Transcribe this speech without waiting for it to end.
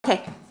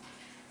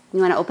You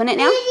want to open it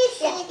now?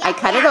 I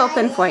cut it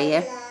open for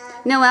you.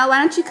 Noelle, why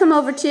don't you come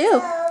over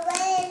too?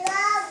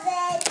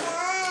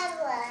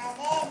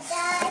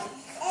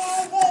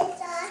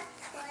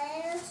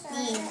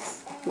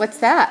 What's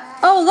that?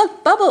 Oh,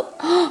 look, bubble.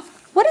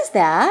 What is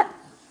that?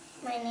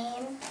 My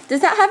name.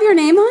 Does that have your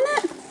name on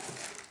it?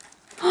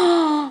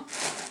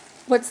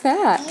 What's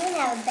that? You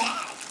have a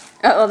bag.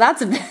 Oh,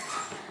 that's a bag.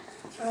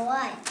 For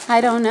what?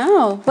 I don't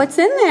know. What's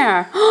in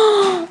there?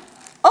 Oh,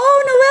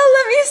 Noelle,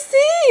 let me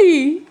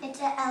see. It's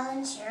an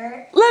Ellen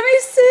shirt. Let me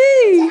see.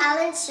 It's an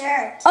Ellen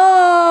shirt.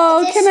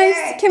 Oh, It's a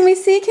shirt. Can we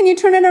see? Can you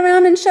turn it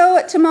around and show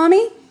it to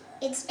Mommy?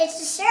 It's a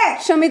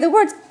shirt. Show me the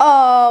words.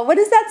 Oh, what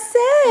does that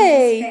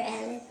say? It's for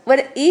Ellen.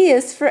 What E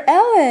is for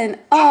Ellen?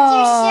 That's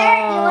your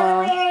shirt. You want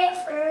to wear it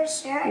for a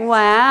shirt?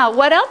 Wow.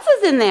 What else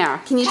is in there?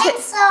 Can you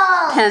Pencils.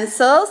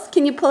 pencils?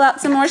 Can you pull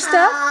out some more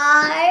stuff?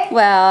 Card.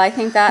 Well, I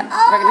think that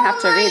we're going to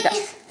have to read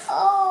that.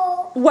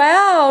 Oh.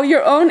 Wow,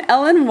 your own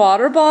Ellen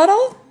water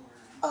bottle?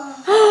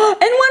 Oh.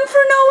 And one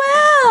for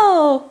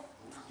Noelle.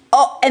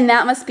 Oh, and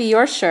that must be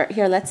your shirt.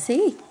 Here, let's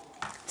see.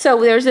 So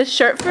there's a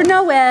shirt for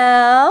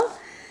Noelle,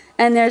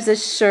 and there's a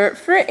shirt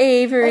for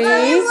Avery.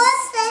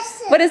 What's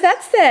this? What does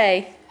that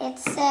say? It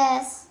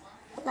says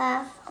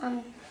laugh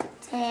on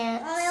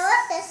dance.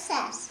 What's this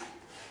says?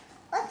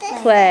 What's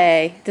this?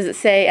 Play. Does it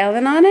say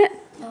Ellen on it?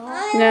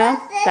 No?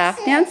 Laugh,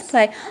 dance,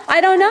 play.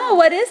 I don't know.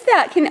 What is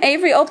that? Can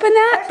Avery open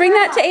that? Bring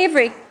that to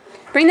Avery.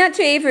 Bring that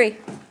to Avery.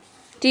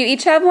 Do you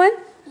each have one?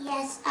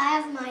 Yes, I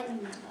have mine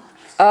in my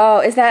box. Oh,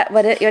 is that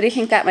what do you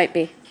think that might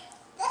be?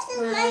 This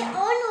is my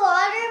own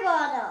water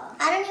bottle.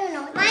 I don't even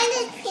know what mine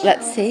is. Pink.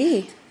 Let's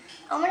see.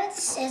 I wanted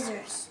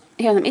scissors.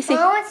 Here, let me see.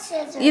 I want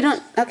scissors. You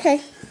don't,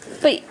 okay.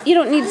 But you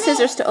don't need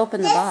scissors to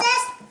open the box. This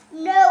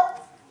says no.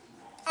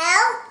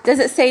 L. Does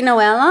it say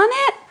Noelle on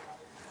it?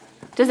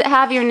 Does it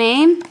have your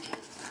name?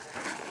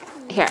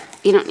 Here,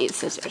 you don't need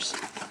scissors.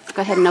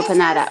 Go ahead and open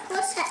that up.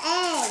 What's the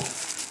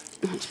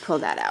A? Let's pull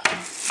that out.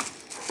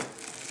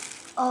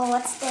 Oh,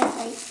 what's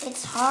this?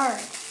 It's hard.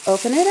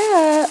 Open it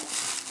up.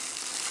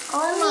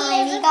 Oh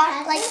my, we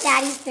got like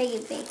Daddy's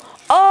piggy bank.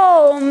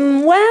 Oh,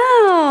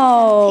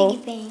 wow.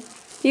 Piggy bank.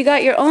 You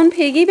got your own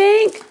piggy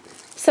bank?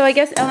 So I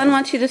guess Ellen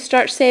wants you to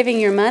start saving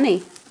your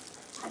money.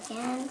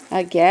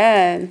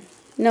 Again.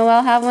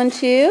 Noelle have one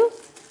too?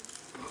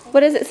 What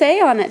does it say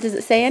on it? Does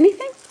it say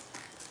anything?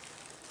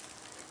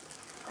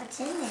 What's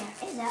in there?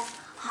 Is it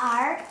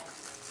hard?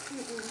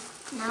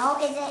 No.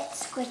 Is it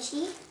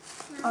squishy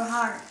or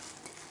hard?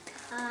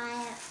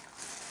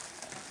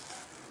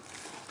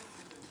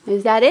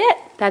 Is that it?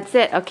 That's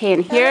it. Okay,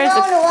 and here's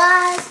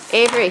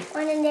Avery.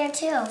 One in there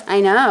too.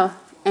 I know.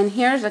 And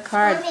here's a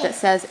card Mommy. that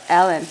says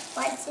Ellen.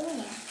 What's in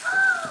there?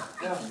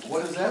 Yeah,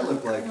 what does that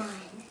look like?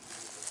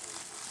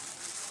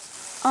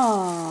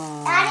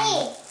 Oh.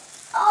 Daddy!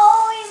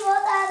 Oh, we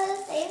both have the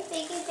same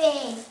piggy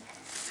bank.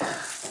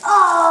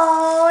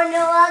 Oh,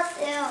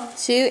 Noelle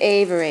too. To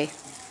Avery.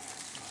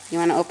 You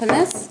want to open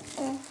this?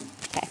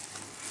 Okay.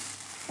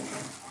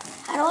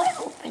 How do I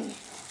open it?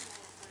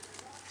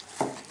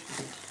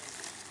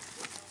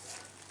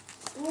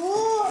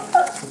 Ooh.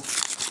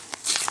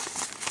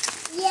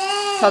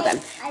 Yay! Hold on.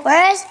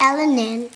 Where is Ellen in?